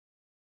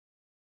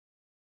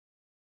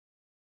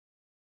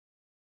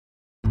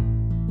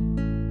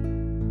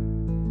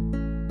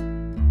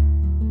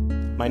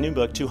My new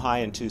book, Too High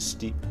and Too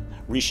Steep,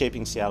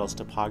 Reshaping Seattle's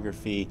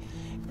Topography,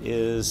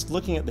 is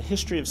looking at the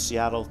history of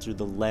Seattle through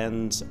the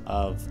lens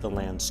of the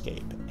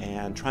landscape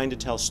and trying to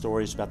tell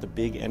stories about the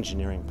big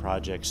engineering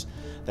projects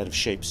that have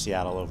shaped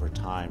Seattle over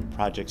time.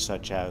 Projects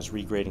such as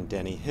regrading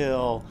Denny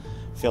Hill,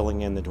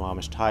 filling in the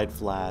Duwamish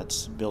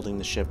tideflats, building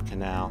the Ship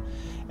Canal.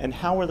 And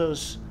how were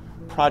those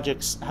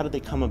projects, how did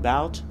they come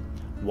about?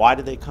 Why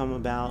did they come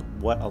about?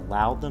 What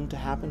allowed them to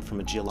happen from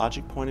a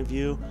geologic point of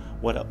view?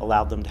 What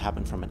allowed them to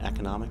happen from an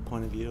economic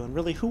point of view? And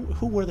really,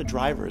 who were the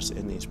drivers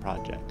in these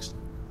projects?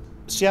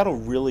 Seattle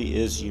really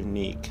is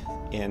unique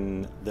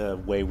in the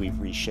way we've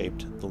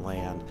reshaped the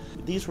land.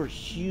 These were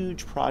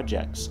huge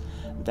projects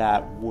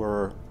that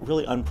were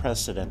really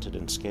unprecedented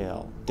in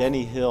scale.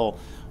 Denny Hill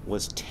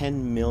was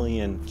 10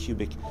 million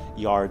cubic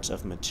yards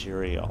of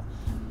material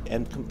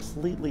and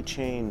completely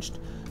changed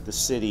the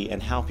city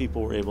and how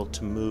people were able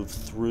to move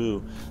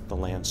through the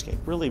landscape.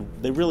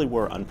 They really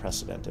were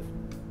unprecedented.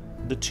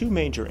 The two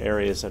major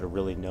areas that are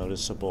really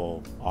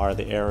noticeable are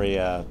the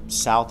area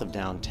south of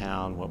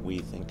downtown, what we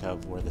think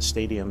of where the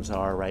stadiums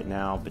are right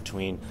now,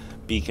 between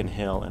Beacon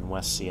Hill and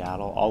West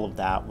Seattle. All of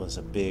that was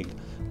a big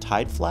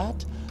tide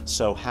flat,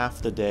 so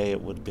half the day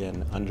it would have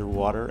been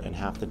underwater and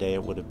half the day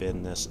it would have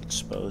been this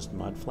exposed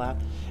mud flat.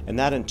 And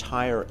that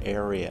entire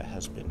area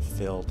has been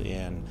filled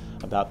in,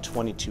 about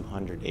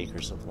 2,200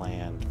 acres of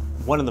land.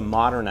 One of the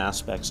modern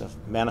aspects of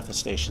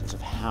manifestations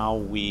of how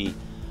we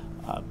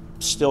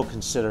still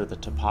consider the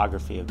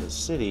topography of this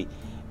city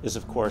is,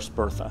 of course,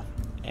 Bertha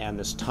and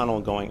this tunnel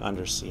going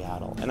under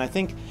Seattle. And I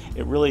think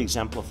it really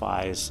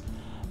exemplifies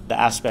the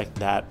aspect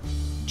that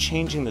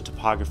changing the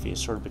topography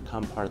has sort of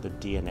become part of the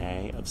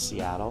DNA of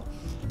Seattle.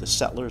 The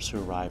settlers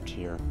who arrived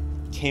here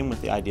came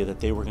with the idea that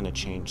they were going to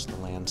change the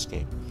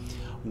landscape.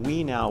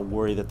 We now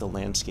worry that the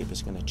landscape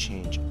is going to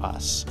change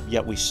us,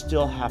 yet we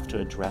still have to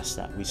address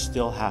that. We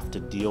still have to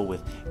deal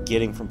with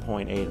getting from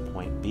point A to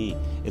point B.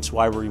 It's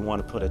why we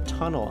want to put a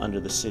tunnel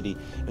under the city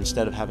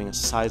instead of having a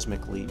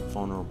seismically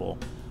vulnerable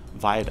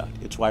viaduct.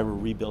 It's why we're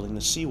rebuilding the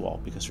seawall,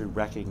 because we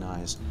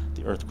recognize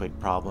the earthquake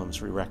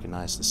problems, we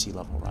recognize the sea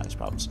level rise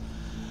problems.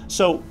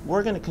 So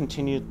we're going to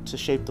continue to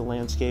shape the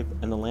landscape,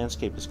 and the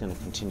landscape is going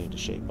to continue to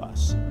shape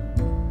us.